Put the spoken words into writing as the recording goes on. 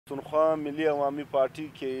पख्तूनख्वा मिली अवामी party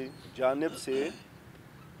के जानिब से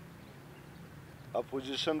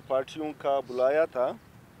अपोजिशन पार्टियों का बुलाया था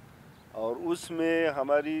और उसमें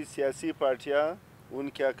हमारी सियासी पार्टियां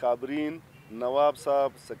उनके अकाबरीन नवाब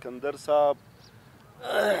साहब, सिकंदर साहब,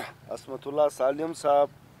 असमतुल्ला सालिम साहब,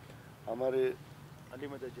 हमारे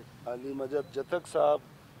अली मजद जतक साहब,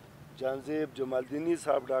 जानजेब जमालदीनी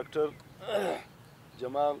साहब, डॉक्टर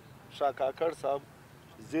जमाल शाह काकड़ साहब,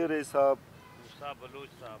 ज़ेर साहब,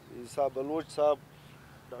 ईसा बलोच साहब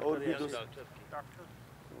और भी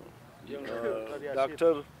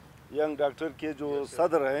डॉक्टर यंग डॉक्टर के जो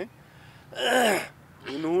सदर हैं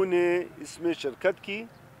इन्होंने इसमें शिरकत की।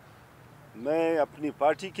 मैं अपनी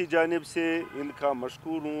पार्टी की जानिब से इनका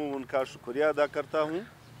मशकूर हूँ, उनका शुक्रिया अदा करता हूँ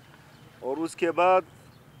और उसके बाद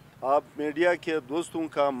आप मीडिया के दोस्तों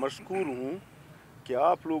का मशकूर हूँ कि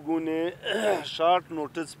आप लोगों ने शॉर्ट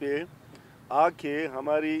नोटिस पे आके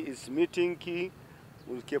हमारी इस मीटिंग की,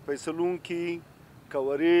 उनके फैसलों की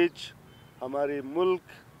कवरेज हमारे मुल्क,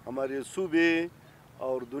 हमारे सूबे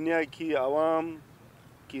और दुनिया की आवाम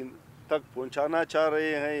की तक पहुंचाना चाह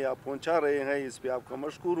रहे हैं या पहुंचा रहे हैं, इस पे आपका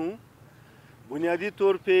मशकूर हूँ। बुनियादी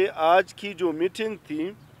तौर पे आज की जो मीटिंग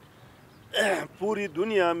थी पूरी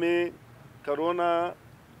दुनिया में कोरोना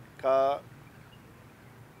का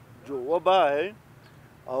जो वबा है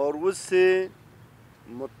और उससे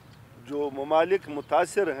जो ममालिक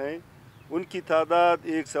मुतासिर हैं उनकी तादाद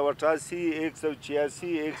 188, 186,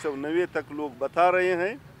 190 तक लोग बता रहे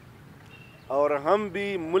हैं और हम भी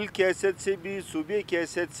मुल्क की हैसियत से भी, सूबे की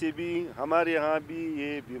हैसियत से भी हमारे यहाँ भी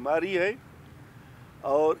ये बीमारी है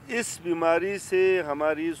और इस बीमारी से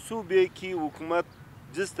हमारी सूबे की हुकूमत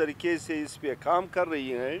जिस तरीके से इस पे काम कर रही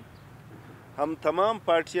है, हम तमाम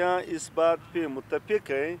पार्टियां इस बात पे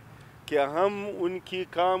मुत्तफिक हैं कि हम उनकी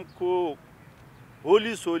काम को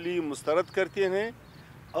होली सोली मुस्तरद करते हैं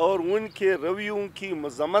और उनके रवैयों की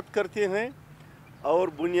मज़म्मत करते हैं और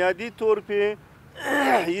बुनियादी तौर पे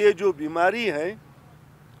ये जो बीमारी है,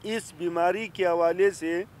 इस बीमारी के हवाले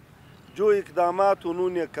से जो इक़दामात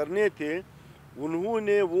उन्होंने करने थे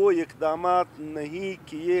उन्होंने वो इक़दामात नहीं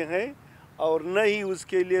किए हैं और न ही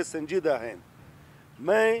उसके लिए संजीदा हैं।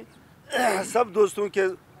 मैं सब दोस्तों के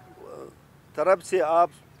तरफ से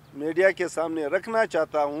आप मीडिया के सामने रखना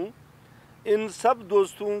चाहता हूँ, इन सब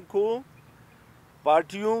दोस्तों को,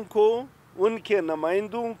 पार्टियों को, उनके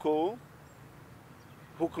नुमाइंदों को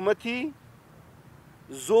हुकूमती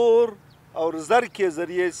ज़ोर और ज़र के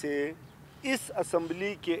ज़रिए से इस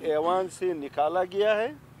असम्बली के ऐवान से निकाला गया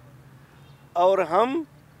है और हम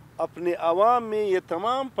अपने आवाम में ये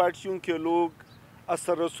तमाम पार्टियों के लोग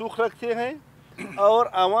असर रसूख रखते हैं और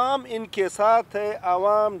आवाम इनके साथ है।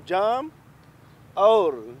 आवाम जाम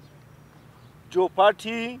और जो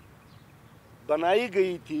पार्टी बनाई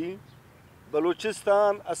गई थी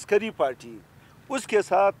बलूचिस्तान अस्करी पार्टी, उसके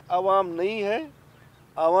साथ आवाम नहीं है,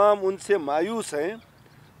 आवाम उनसे मायूस हैं।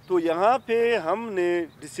 तो यहाँ पे हमने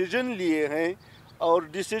डिसीजन लिए हैं और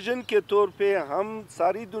डिसीजन के तौर पे हम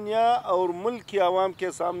सारी दुनिया और मुल्क की आवाम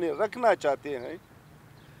के सामने रखना चाहते हैं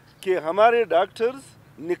कि हमारे डॉक्टर्स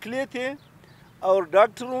निकले थे और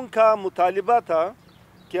डॉक्टरों का मुतालिबा था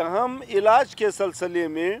कि हम इलाज के सिलसिले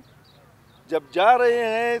में जब जा रहे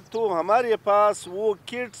हैं तो हमारे पास वो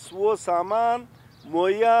किट्स, वो सामान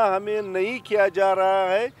मुहैया हमें नहीं किया जा रहा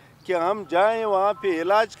है कि हम जाएं वहाँ पे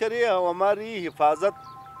इलाज करें और हमारी हिफाजत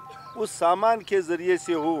उस सामान के ज़रिए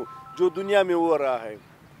से हो जो दुनिया में हो रहा है।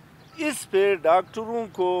 इस पे डॉक्टरों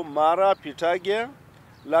को मारा पीटा गया,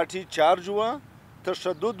 लाठी चार्ज हुआ,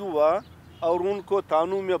 तशद्दुद हुआ और उनको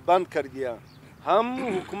तानू में बंद कर दिया। हम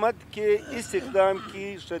हुकूमत के इस इक़दाम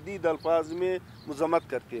की शदीद अल्फाज में मज़म्मत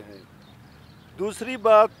करते हैं। दूसरी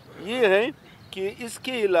बात ये है कि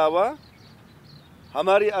इसके अलावा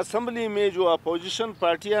हमारी असम्बली में जो अपोजिशन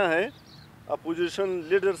पार्टियां हैं, अपोजिशन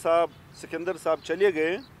लीडर साहब सिकंदर साहब चले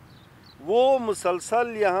गए, वो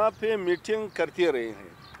मुसलसल यहाँ पे मीटिंग करते रहे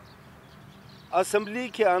हैं। असम्बली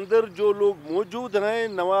के अंदर जो लोग मौजूद हैं,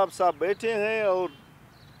 नवाब साहब बैठे हैं और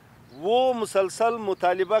वो मुसलसल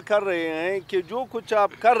मुतालिबा कर रहे हैं कि जो कुछ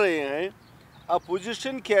आप कर रहे हैं,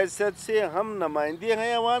 अपोजिशन की हैसियत से हम नुमाइंदे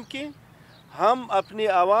हैं आवाम की, हम अपनी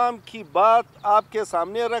आवाम की बात आपके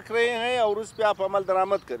सामने रख रहे हैं और उस पर आप अमल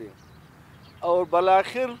दरामद करें। और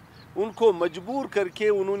बलाखिर उनको मजबूर करके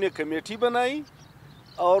उन्होंने कमेटी बनाई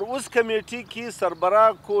और उस कमेटी की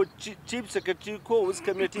सरबराह को, चीफ सेक्रेटरी को उस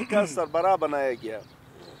कमेटी का सरबराह बनाया गया।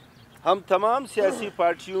 हम तमाम सियासी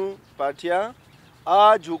पार्टियां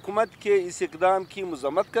आज हुकूमत के इस इक़दाम की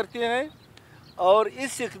मज़म्मत करते हैं और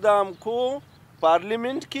इस इक़दाम को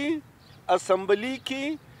पार्लियामेंट की, असम्बली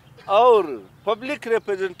की और पब्लिक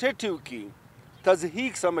रिप्रेजेंटेटिव की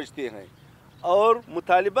तज़हीक समझते हैं और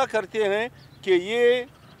मुतालिबा करते हैं कि ये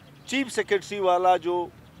चीफ सेक्रेटरी वाला जो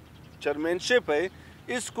चेयरमैनशिप है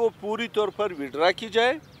इसको पूरी तौर पर विड्रा की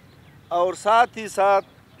जाए, और साथ ही साथ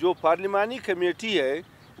जो पार्लिमानी कमेटी है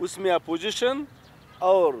उसमें अपोजिशन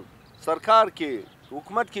और सरकार के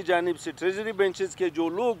हुकूमत की जानिब से ट्रेजरी बेंचेस के जो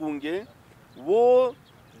लोग होंगे वो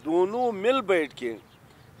दोनों मिल बैठ के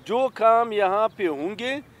जो काम यहाँ पे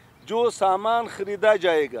होंगे, जो सामान ख़रीदा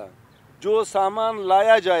जाएगा, जो सामान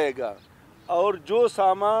लाया जाएगा और जो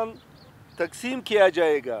सामान तकसीम किया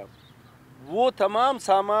जाएगा, वो तमाम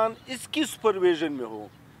सामान इसकी सुपरविजन में हो।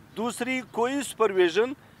 दूसरी कोई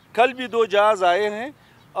सुपरविजन, कल भी 2 जहाज़ आए हैं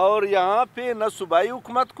और यहाँ पे न सूबाई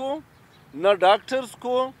हुकूमत को, न डॉक्टर्स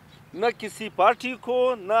को, न किसी पार्टी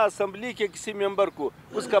को, न असम्बली के किसी मेंबर को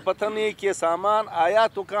उसका पता नहीं कि सामान आया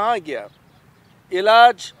तो कहाँ गया।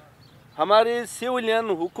 इलाज हमारे सिविलियन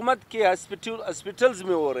हुकूमत के हॉस्पिटल्स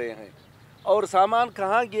में हो रहे हैं और सामान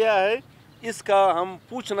कहाँ गया है इसका हम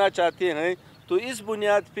पूछना चाहते हैं। तो इस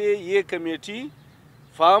बुनियाद पे ये कमेटी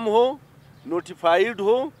फार्म हो, नोटिफाइड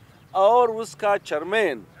हो और उसका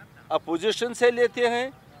चेयरमैन अपोजिशन से लेते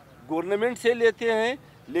हैं, गवर्नमेंट से लेते हैं,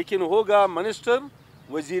 लेकिन होगा मिनिस्टर,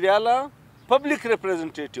 वज़ीर आला, पब्लिक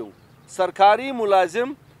रिप्रेजेंटेटिव। सरकारी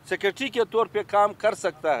मुलाजिम सेक्रेटरी के तौर पे काम कर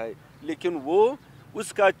सकता है लेकिन वो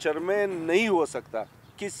उसका चेयरमैन नहीं हो सकता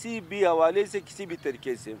किसी भी हवाले से, किसी भी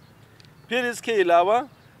तरीके से। फिर इसके अलावा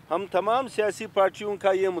हम तमाम सियासी पार्टियों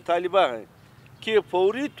का ये मुतालिबा है कि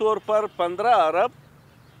फौरी तौर पर 15 अरब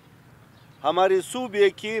हमारे सूबे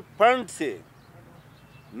के फंड से,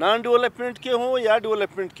 नॉन डेवलपमेंट के हों या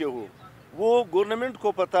डेवलपमेंट के हों, वो गवर्नमेंट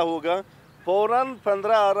को पता होगा, फ़ौरन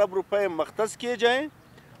 15 अरब रुपए मख्तस किए जाएं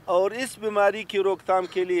और इस बीमारी की रोकथाम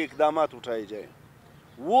के लिए इक़दामात उठाए जाएं।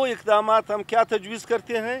 वो इक़दामात हम क्या तजवीज़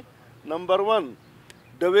करते हैं? नंबर 1,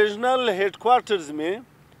 डिविजनल हेडक्वार्टर्स में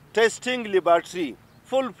testing laboratory,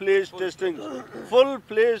 full fledge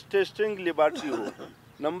testing laboratory हो,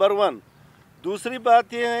 नंबर 1। दूसरी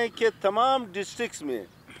बात यह है कि तमाम डिस्ट्रिक्ट्स में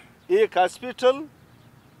एक हॉस्पिटल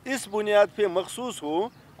इस बुनियाद पे मखसूस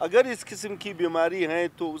हो, अगर इस किस्म की बीमारी है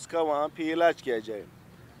तो उसका वहाँ पे इलाज किया जाए।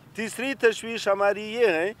 तीसरी तशवीश हमारी ये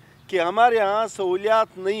है कि हमारे यहाँ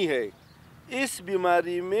सहूलियात नहीं है। इस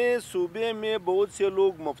बीमारी में सूबे में बहुत से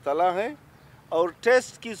लोग मुब्तला हैं और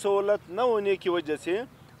टेस्ट की सहूलत न होने की वजह से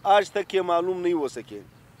आज तक ये मालूम नहीं हो सके।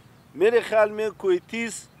 मेरे ख़्याल में कोई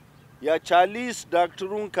 30 या 40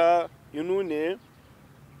 डॉक्टरों का इन्होंने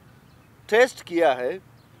टेस्ट किया है,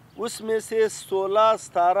 उसमें से 16,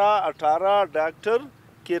 17, 18 डॉक्टर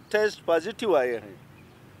के टेस्ट पॉजिटिव आए हैं।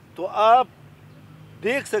 तो आप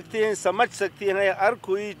देख सकते हैं, समझ सकते हैं, हर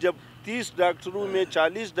कोई जब 30 डॉक्टरों में,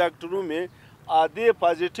 40 डॉक्टरों में आधे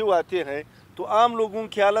पॉजिटिव आते हैं तो आम लोगों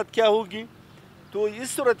की हालत क्या होगी। तो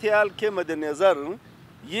इस सूरत हाल के मद्देनज़र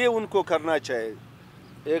ये उनको करना चाहिए।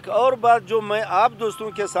 एक और बात जो मैं आप दोस्तों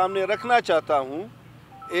के सामने रखना चाहता हूँ,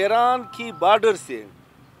 ईरान की बॉर्डर से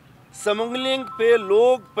स्मगलिंग पे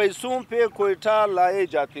लोग पैसों पे कोयटा लाए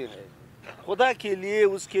जाते हैं। खुदा के लिए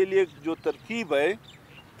उसके लिए जो तरतीब है,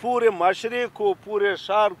 पूरे माशरे को, पूरे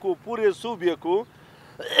शहर को, पूरे सूबे को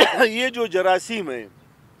ये जो जरासीम है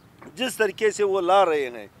जिस तरीके से वो ला रहे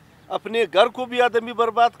हैं, अपने घर को भी आदमी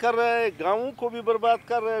बर्बाद कर रहे हैं, गाँवों को भी बर्बाद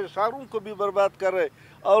कर रहे हैं, शहरों को भी बर्बाद कर रहे हैं,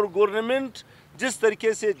 और गवर्नमेंट जिस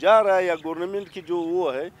तरीके से जा रहा है या गवर्नमेंट की जो वो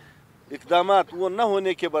है इक़दामात वो न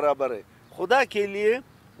होने के बराबर है। खुदा के लिए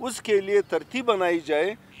उसके लिए तरतीब बनाई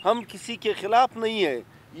जाए। हम किसी के ख़िलाफ़ नहीं है।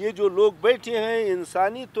 ये जो लोग बैठे हैं,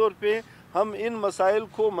 इंसानी तौर पे हम इन मसाइल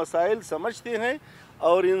को मसाइल समझते हैं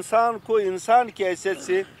और इंसान को इंसान की हैसियत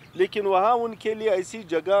से, लेकिन वहाँ उनके लिए ऐसी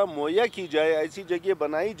जगह मुहैया की जाए, ऐसी जगह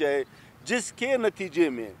बनाई जाए जिसके नतीजे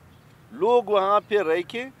में लोग वहाँ पे रह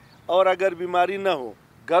के, और अगर बीमारी न हो,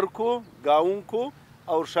 घर को, गाँवों को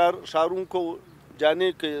और शहरों को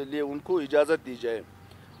जाने के लिए उनको इजाज़त दी जाए।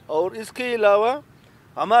 और इसके अलावा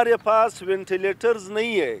हमारे पास वेंटिलेटर्स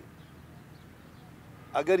नहीं है।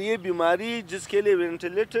 अगर ये बीमारी जिसके लिए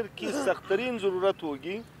वेंटिलेटर की सख्त तरीन ज़रूरत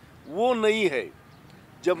होगी वो नहीं है,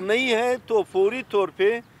 जब नहीं है तो फौरी तौर पे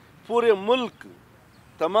पूरे मुल्क,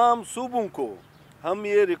 तमाम सूबों को हम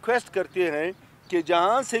ये रिक्वेस्ट करते हैं कि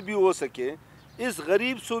जहाँ से भी हो सके इस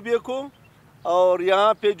गरीब सूबे को और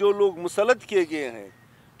यहाँ पे जो लोग मुसल्लत किए गए हैं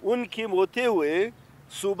उनके होते हुए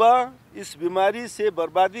सूबा इस बीमारी से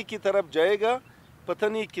बर्बादी की तरफ जाएगा। पता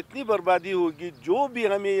नहीं कितनी बर्बादी होगी। जो भी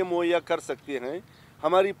हमें ये मुहैया कर सकते हैं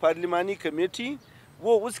हमारी पार्लिमानी कमेटी,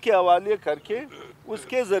 वो उसके हवाले करके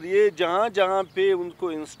उसके ज़रिए जहाँ जहाँ पे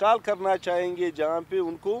उनको इंस्टॉल करना चाहेंगे, जहाँ पे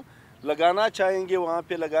उनको लगाना चाहेंगे वहाँ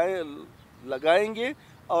पे लगाएंगे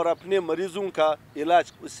और अपने मरीज़ों का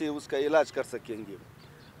इलाज, उससे उसका इलाज कर सकेंगे।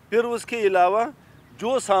 फिर उसके अलावा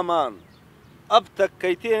जो सामान अब तक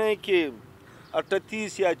कहते हैं कि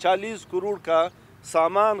 38 या 40 करोड़ का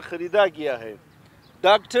सामान खरीदा गया है।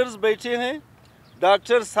 डॉक्टर्स बैठे हैं,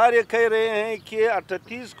 डॉक्टर सारे कह रहे हैं कि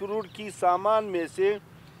 38 करोड़ की सामान में से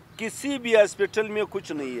किसी भी हॉस्पिटल में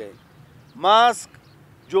कुछ नहीं है। मास्क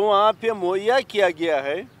जो वहाँ पे मुहैया किया गया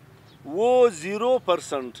है वो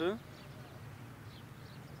 0%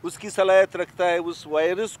 उसकी सलाहियत रखता है, उस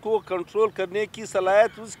वायरस को कंट्रोल करने की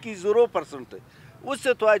सलाहियत उसकी 0% है।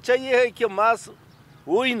 उससे तो अच्छा ये है कि मास्क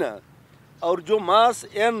हो ही ना। और जो मास्क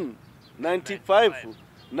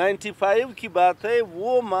N95 की बात है,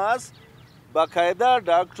 वो मास्क बाकायदा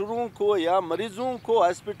डॉक्टरों को या मरीज़ों को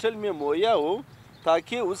हॉस्पिटल में मुहैया हो,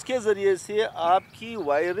 ताकि उसके ज़रिए से आपकी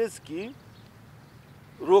वायरस की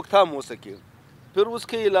रोकथाम हो सके। फिर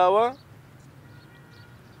उसके अलावा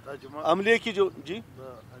अमले की जो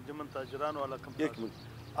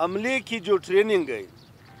अमले की जो ट्रेनिंग है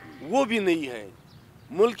वो भी नहीं है।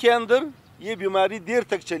 मुल्क के अंदर ये बीमारी देर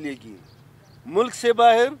तक चलेगी, मुल्क से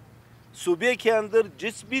बाहर सूबे के अंदर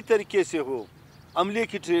जिस भी तरीके से हो अमले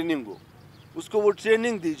की ट्रेनिंग हो, उसको वो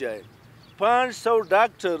ट्रेनिंग दी जाए। 500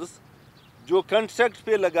 डॉक्टर्स जो कॉन्ट्रैक्ट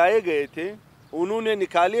पे लगाए गए थे उन्होंने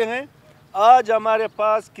निकाले हैं। आज हमारे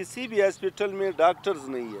पास किसी भी हॉस्पिटल में डॉक्टर्स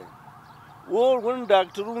नहीं है। वो उन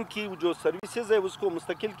डॉक्टरों की जो सर्विसेज है उसको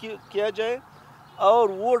मुस्तकिल किया जाए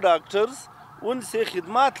और वो डॉक्टर्स उनसे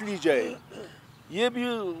खिदमत ली जाए, ये भी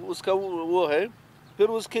उसका वो है। फिर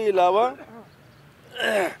उसके अलावा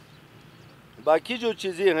बाकी जो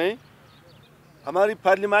चीज़ें हैं, हमारी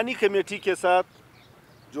पार्लिमानी कमेटी के साथ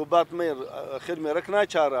जो बात मैं आखिर में रखना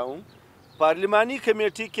चाह रहा हूँ, पार्लिमानी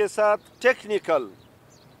कमेटी के साथ टेक्निकल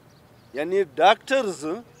यानी डॉक्टर्स,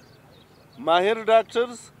 माहिर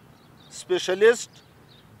डॉक्टर्स, स्पेशलिस्ट,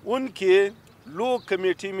 उनके लोग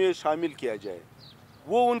कमेटी में शामिल किया जाए,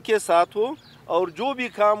 वो उनके साथ हो और जो भी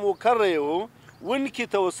काम वो कर रहे हो उनकी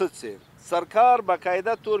तवसत से सरकार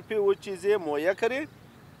बाकायदा तौर पे वो चीज़ें मुहैया करे।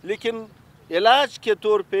 लेकिन इलाज के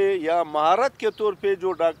तौर पे या महारत के तौर पे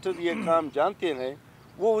जो डॉक्टर ये काम जानते हैं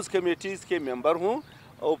वो उस कमेटीज़ के मेंबर हों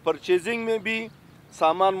और परचेजिंग में भी,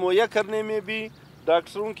 सामान मुहैया करने में भी,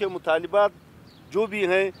 डॉक्टरों के मुतालिबात जो भी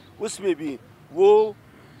हैं उसमें भी वो,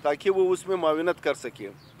 ताकि वो उसमें माविनत कर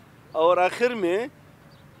सकें। और आखिर में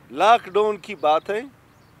लॉकडाउन की बात है,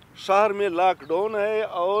 शहर में लॉकडाउन है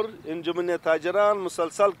और इंजमन ताजरान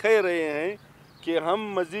मुसलसल कह रहे हैं कि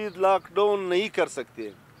हम मज़ीद लॉकडाउन नहीं कर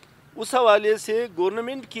सकते। उस हवाले से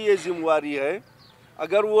गवर्नमेंट की ये जिम्मेवारी है,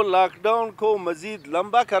 अगर वो लॉकडाउन को मज़ीद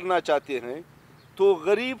लंबा करना चाहते हैं तो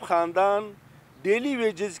गरीब ख़ानदान, डेली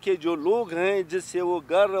वेजेस के जो लोग हैं जिससे वो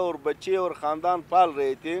घर और बच्चे और ख़ानदान पाल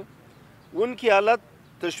रहे थे, उनकी हालत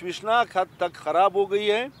तशवीशनाक हद तक ख़राब हो गई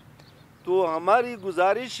है। तो हमारी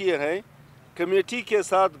गुजारिश ये है कमेटी के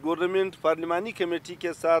साथ, गवर्नमेंट पार्लिमानी कमेटी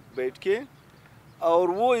के साथ बैठ के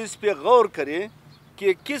और वो इस पे गौर करे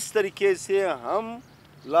कि किस तरीके से हम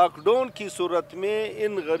लॉकडाउन की सूरत में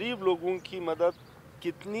इन गरीब लोगों की मदद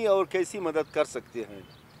कितनी और कैसी मदद कर सकते हैं।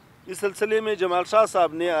 इस सिलसिले में जमाल शाह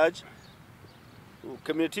साहब ने आज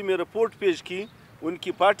कमेटी में रिपोर्ट पेश की,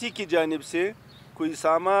 उनकी पार्टी की जानिब से कोई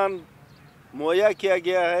सामान मुहैया किया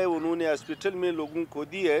गया है, उन्होंने हॉस्पिटल में लोगों को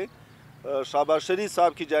दी है। शाहबाज शरीफ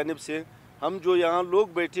साहब की जानिब से हम जो यहाँ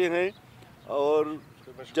लोग बैठे हैं और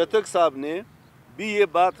जतक साहब ने भी ये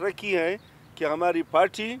बात रखी है कि हमारी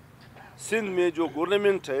पार्टी सिंध में जो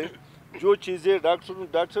गवर्नमेंट है, जो चीज़ें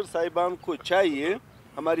डॉक्टर साहिबान को चाहिए,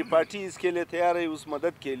 हमारी पार्टी इसके लिए तैयार है उस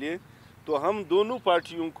मदद के लिए। तो हम दोनों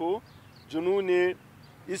पार्टियों को जिन्होंने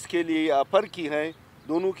इसके लिए ऑफ़र की है,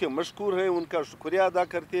 दोनों के मशकूर हैं, उनका शुक्रिया अदा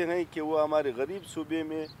करते हैं कि वो हमारे गरीब सूबे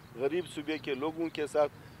में, गरीब सूबे के लोगों के साथ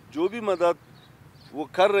जो भी मदद वो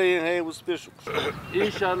कर रहे हैं उस पर शुक्रिया।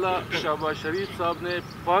 इंशाअल्लाह शाहबाज शरीफ साहब ने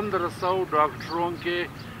 1500 डॉक्टरों के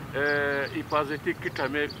हिफाजती किट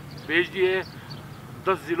हमें भेज दिए,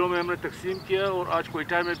 10 ज़िलों में हमने तकसीम किया और आज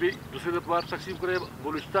कोयटा में भी दूसरी बार तकसीम करे।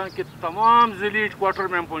 बलूचिस्तान के तमाम ज़िली हेडक्वार्टर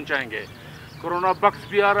में हम पहुँचाएँगे। कोरोना बक्स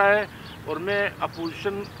भी आ रहा है और मैं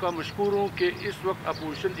अपोजिशन का मशकूर हूँ कि इस वक्त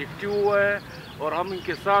अपोजिशन एक्टिव हुआ है और हम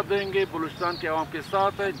इनके साथ देंगे, बलूचिस्तान के आवाम के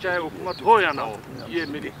साथ है, चाहे हुकूमत हो या ना हो। ये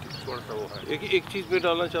मेरी थोड़ा सा वो है। एक चीज़ मैं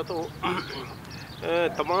डालना चाहता हूँ,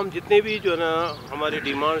 तमाम जितने भी जो है ना हमारे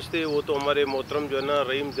डिमांड्स थे वो तो हमारे मोहतरम जो है ना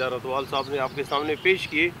रहीम ज़ियारतवाल साहब ने आपके सामने पेश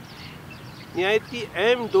किए। निहायत की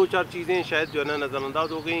अहम 2-4 चीज़ें शायद जो है ना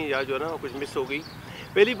नज़रअंदाज हो गई या जो है ना कुछ मिस हो गई।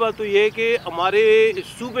 पहली बात तो ये है कि हमारे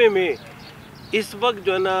सूबे में इस वक्त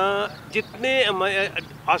जो है ना जितने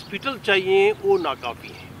हॉस्पिटल चाहिए वो नाकाफ़ी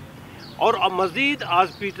हैं और अब मज़ीद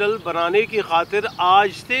हॉस्पिटल बनाने की खातिर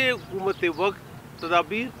आज से हुकूमत वक्त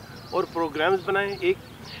तदाबीर और प्रोग्राम्स बनाएं। एक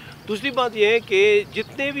दूसरी बात यह है कि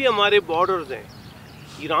जितने भी हमारे बॉर्डर्स हैं,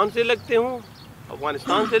 ईरान से लगते हों,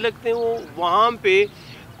 अफ़गानिस्तान से लगते हों, वहाँ पे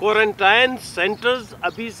क्वारंटाइन सेंटर्स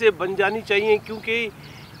अभी से बन जानी चाहिए, क्योंकि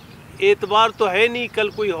एतबार तो है नहीं कल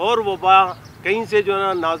कोई और वबा कहीं से जो है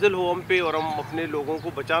ना नाजिल हो हम पे और हम अपने लोगों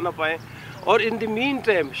को बचा ना पाएँ। और इन द मीन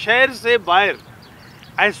टाइम शहर से बाहर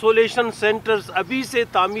आइसोलेशन सेंटर्स अभी से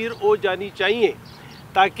तामीर हो जानी चाहिए,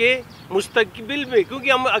 ताकि मुस्तकबिल में, क्योंकि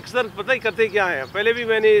हम अक्सर पता ही करते क्या है, पहले भी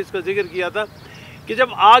मैंने इसका जिक्र किया था कि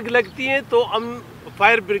जब आग लगती है तो हम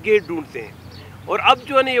फायर ब्रिगेड ढूंढते हैं, और अब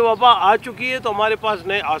जो है ना ये वबा आ चुकी है तो हमारे पास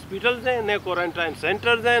नए हॉस्पिटल्स हैं, नए क्वारंटाइन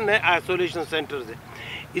सेंटर्स हैं, नए आइसोलेशन सेंटर्स हैं।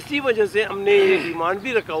 इसी वजह से हमने ये डिमांड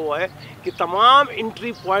भी रखा हुआ है कि तमाम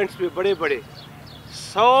एंट्री पॉइंट्स पे बड़े बड़े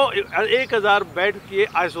 1,000 बेड के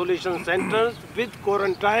isolation centres with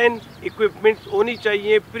quarantine equipments होनी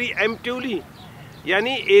चाहिए प्रीएम्प्टिवली,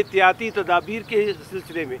 यानी एहतियाती तदाबीर के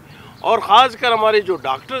सिलसिले में। और ख़ास कर हमारे जो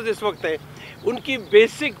डॉक्टर्स इस वक्त हैं उनकी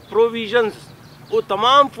बेसिक प्रोविजंस वो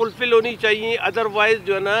तमाम फुलफ़िल होनी चाहिए। अदरवाइज़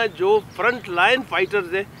जो है ना जो फ्रंट लाइन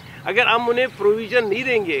फाइटर्स हैं, अगर हम उन्हें प्रोविज़न नहीं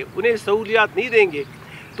देंगे, उन्हें सहूलियात नहीं देंगे,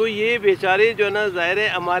 तो ये बेचारे जो है ना ज़ाहिर है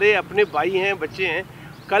हमारे अपने भाई हैं, बच्चे हैं,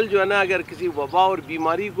 कल जो है ना अगर किसी वबा और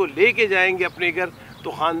बीमारी को लेके जाएंगे अपने घर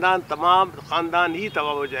तो तमाम ख़ानदान ही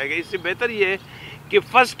तबाह हो जाएगा। इससे बेहतर ये है कि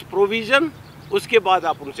फ़र्स्ट प्रोविज़न, उसके बाद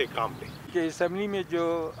आप उनसे काम लें। कि असम्बली में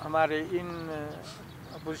जो हमारे इन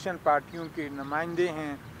अपोजिशन पार्टियों के नुमाइंदे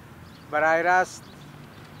हैं बराह रास्त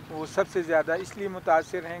वो सबसे ज़्यादा इसलिए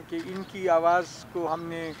मुतासिर हैं कि इनकी आवाज़ को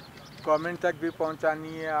हमने गवर्नमेंट तक भी पहुंचानी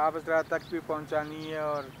है, आवाज़ तक भी पहुंचानी है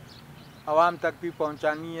और आवाम तक भी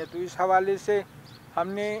पहुंचानी है। तो इस हवाले से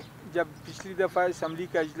हमने जब पिछली दफ़ा असम्बली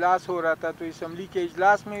का इजलास हो रहा था तो असम्बली के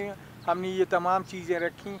इजलास में हमने ये तमाम चीज़ें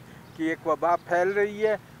रखी कि एक वबा फैल रही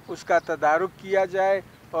है, उसका तदारुक किया जाए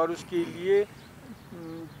और उसके लिए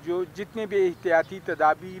जो जितने भी एहतियाती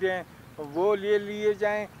तदाबीर हैं वो ले लिए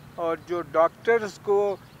जाएं, और जो डॉक्टर्स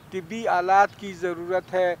को तिब्बी आलात की ज़रूरत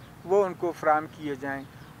है वो उनको फ्राहम किए जाएं।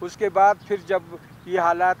 उसके बाद फिर जब ये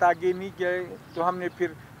हालात आगे नहीं गए तो हमने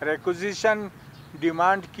फिर रिक्विजिशन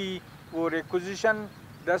डिमांड की। वो रिक्विजिशन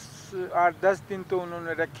 8-10 दिन तो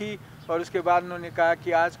उन्होंने रखी, और उसके बाद उन्होंने कहा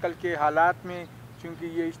कि आजकल के हालात में चूँकि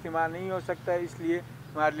ये इज्तिमा नहीं हो सकता है, इसलिए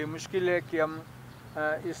हमारे लिए मुश्किल है कि हम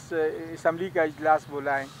इस असम्बली का इजलास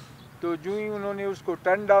बुलाएं। तो जो ही उन्होंने उसको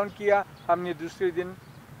टर्न डाउन किया, हमने दूसरे दिन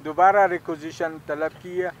दोबारा रिक्विजिशन तलब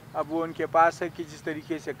की है। अब वो उनके पास है कि जिस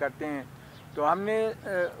तरीके से करते हैं। तो हमने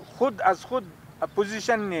खुद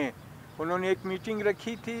अपोजिशन ने उन्होंने एक मीटिंग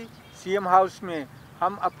रखी थी सीएम हाउस में,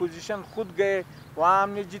 हम अपोजिशन खुद गए वहाँ,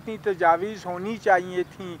 हमने जितनी तजावीज़ होनी चाहिए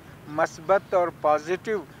थी मस्बत और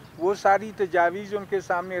पॉजिटिव वो सारी तजावीज़ उनके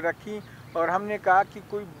सामने रखी, और हमने कहा कि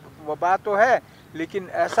कोई वबा तो है लेकिन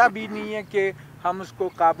ऐसा भी नहीं है कि हम उसको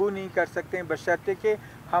काबू नहीं कर सकते, बशर्ते कि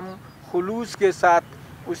हम खुलूस के साथ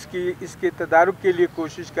इसके तदारुक के लिए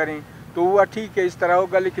कोशिश करें। तो हुआ ठीक है, इस तरह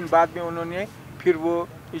होगा। लेकिन बाद में उन्होंने फिर वो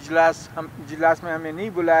इजलास में हमें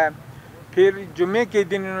नहीं बुलाया। फिर जुमे के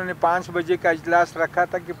दिन उन्होंने 5 बजे का इजलास रखा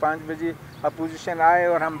था कि 5 बजे अपोजिशन आए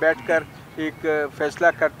और हम बैठकर एक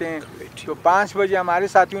फ़ैसला करते हैं। तो 5 बजे हमारे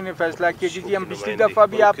साथियों ने फ़ैसला किया कि जी हम पिछली दफ़ा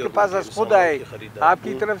भी आपके पास खुद आए,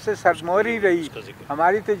 आपकी तरफ से सरमोरी रही,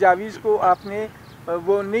 हमारी तजावीज़ को आपने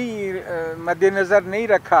वो नहीं मद्देनज़र नहीं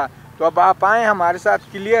रखा, तो अब आप आएँ हमारे साथ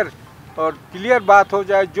क्लियर बात हो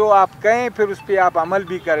जाए, जो आप कहें फिर उस पर आप अमल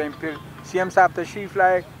भी करें। फिर सीएम साहब तशरीफ़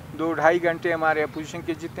लाए, 2-2.5 घंटे हमारे अपोजिशन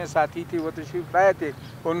के जितने साथी थे वो तशरीफ़ लाए थे,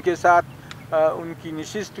 उनके साथ उनकी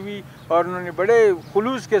नशिस्त हुई और उन्होंने बड़े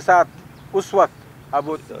खुलूस के साथ उस वक्त, अब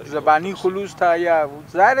वो ज़बानी खुलूस था या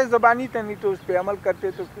ज़ाहिर ज़बानी था, नहीं तो उस पर अमल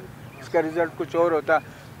करते तो फिर इसका रिज़ल्ट कुछ और होता।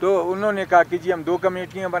 तो उन्होंने कहा कि जी हम 2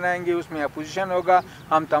 कमेटियाँ बनाएंगे, उसमें अपोजिशन होगा,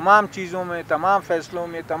 हम तमाम चीज़ों में, तमाम फ़ैसलों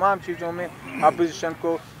में, तमाम चीज़ों में अपोजिशन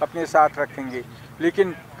को अपने साथ रखेंगे।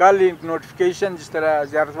 लेकिन कल एक नोटिफिकेशन जिस तरह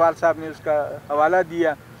ज़ियारतवाल साहब ने उसका हवाला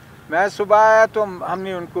दिया, मैं सुबह आया तो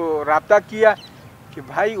हमने उनको रब्ता किया कि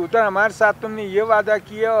भाई उधर हमारे साथ तुमने ये वादा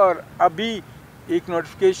किया और अभी एक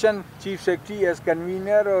notification chief secretary as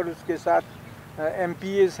convener और उसके साथ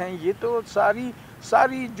MPAs हैं, ये तो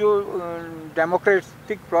सारी जो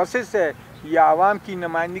डेमोक्रेटिक प्रोसेस है या आवाम की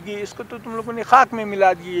नुमाइंदगी, इसको तो तुम लोगों ने खाक में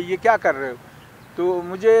मिला दी है, ये क्या कर रहे हो। तो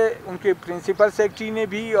मुझे उनके प्रिंसिपल सेक्रेटरी ने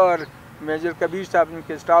भी और मेजर कबीर साहब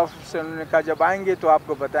उनके स्टाफ से उन्होंने कहा जब आएंगे तो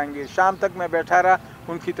आपको बताएंगे। शाम तक मैं बैठा रहा,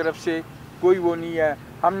 उनकी तरफ से कोई वो नहीं है।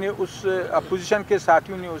 हमने उस अपोजिशन के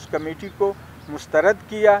साथियों ने उस कमेटी को मुस्तरद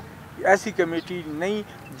किया, ऐसी कमेटी नहीं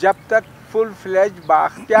जब तक फुल फ्लेज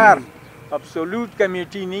बाख्तियार अब्सोल्यूट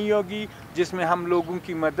कमेटी नहीं होगी, जिसमें हम लोगों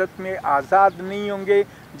की मदद में आज़ाद नहीं होंगे,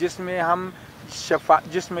 जिसमें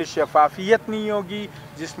शफाफियत नहीं होगी,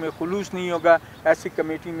 जिसमें खुलूस नहीं होगा, ऐसी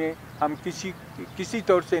कमेटी में हम किसी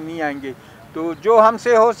तौर से नहीं आएंगे। तो जो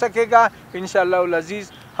हमसे हो सकेगा इंशाअल्लाह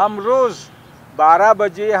अज़ीज़ हम रोज़ 12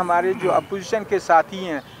 बजे हमारे जो अपोजिशन के साथी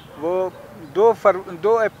हैं वो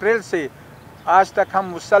 2 अप्रैल से आज तक हम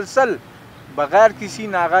मुसलसल बग़ैर किसी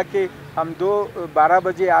नागा के हम 12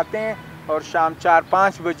 बजे आते हैं और शाम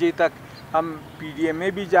 4-5 बजे तक हम PDM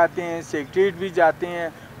में भी जाते हैं, सेक्रेटरीट भी जाते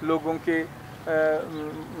हैं, लोगों के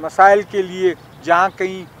मसाइल के लिए जहाँ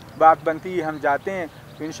कहीं बात बनती है हम जाते हैं।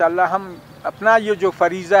 तो इंशाल्लाह हम अपना ये जो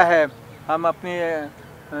फरीज़ा है हम अपने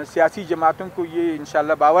सियासी जमातों को ये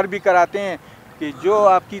इंशाल्लाह बावर भी कराते हैं कि जो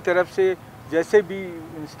आपकी तरफ से जैसे भी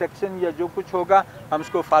इंस्ट्रक्शन या जो कुछ होगा हम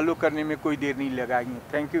उसको फॉलो करने में कोई देर नहीं लगाएंगे।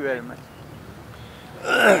 Thank you very much.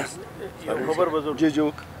 जी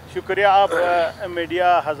जो शुक्रिया आप मीडिया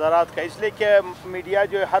हज़रात का, इसलिए कि मीडिया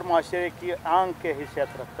जो है हर माशरे की आंख के हैसियत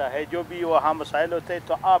रखता है। जो भी वहाँ मसाइल होते हैं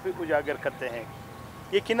तो आप ही उजागर करते हैं।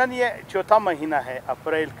 यकीनन ये चौथा महीना है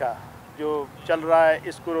अप्रैल का जो चल रहा है।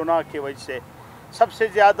 इस कोरोना की वजह से सबसे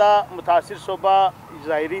ज़्यादा मुतासिर सूबा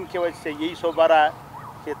ज़ायरीन की वजह से यही सूबा रहा है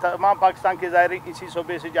कि तमाम पाकिस्तान के ज़ायरीन इसी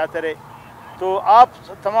सूबे से जाते रहे। तो आप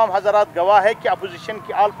तमाम हज़रात गवाह है कि अपोजिशन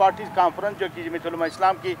की ऑल पार्टीज़ कॉन्फ्रेंस जो कि जमीयत उलमा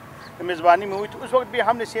इस्लाम की मेज़बानी में हुई थी, उस वक्त भी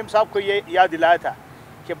हमने CM साहब को ये याद दिलाया था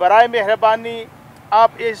कि बराए मेहरबानी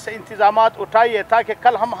आप इस इंतज़ामात उठाइए ताकि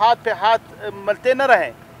कल हम हाथ पे हाथ मलते न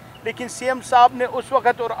रहें। लेकिन CM साहब ने उस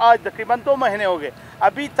वक्त और आज तकरीबन 2 महीने हो गए,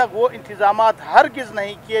 अभी तक वो इंतज़ामात हरगिज़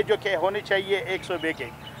नहीं किए जो कि होने चाहिए एक सूबे के।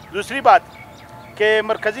 दूसरी बात कि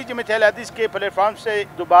मरकज़ी जमीयत अहले हदीस के प्लेटफार्म से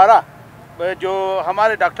दोबारा जो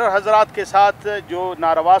हमारे डॉक्टर हज़रात के साथ जो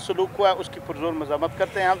नारवा सलूक हुआ है उसकी पुरज़ोर मज़म्मत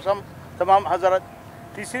करते हैं हम सब तमाम हज़रात।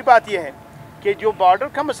 तीसरी बात यह है कि जो बॉर्डर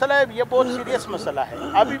का मसला है ये बहुत सीरियस मसला है,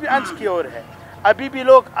 अभी भी अनसिक्योर है, अभी भी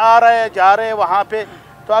लोग आ रहे हैं जा रहे हैं वहाँ पे।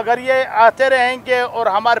 तो अगर ये आते रहेंगे और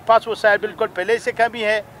हमारे पास वसाइल बिल्कुल पहले से कमी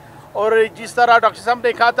है, और जिस तरह डॉक्टर साहब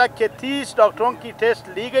ने कहा था कि 30 डॉक्टरों की टेस्ट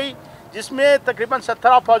ली गई जिसमें तकरीबन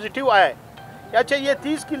 17 पॉजिटिव आए। अच्छा ये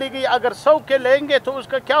 30 की ली गई, अगर 100 के लेंगे तो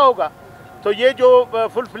उसका क्या होगा? तो ये जो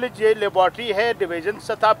फुल फ्लिज ये लेबॉर्ट्री है डिवीज़न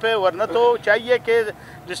सतह पे, वरना तो चाहिए कि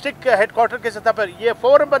डिस्ट्रिक्ट हेडक्वार्टर के सतह पर ये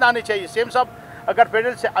फ़ौरन बनाने चाहिए। CM साहब अगर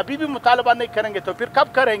फेडरल से अभी भी मुतालबा नहीं करेंगे तो फिर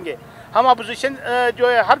कब करेंगे? हम अपोजिशन जो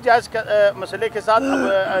है हर जायज़ मसले के साथ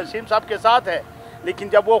CM साहब के साथ है, लेकिन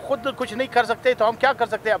जब वो ख़ुद कुछ नहीं कर सकते तो हम क्या कर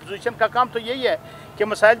सकते हैं? अपोजिशन का काम तो यही है कि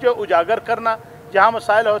मसाइल जो उजागर करना, जहाँ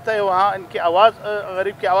मसाइल होता है वहाँ इनकी आवाज़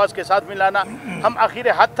गरीब की आवाज़ के साथ मिलाना। हम आखिर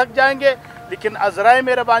हद तक जाएंगे, लेकिन अज़राए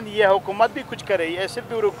मेहरबानी ये हुकूमत भी कुछ करे, ये सिर्फ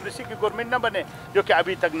ब्यूरोक्रेसी की गवर्नमेंट न बने जो कि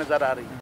अभी तक नज़र आ रही है।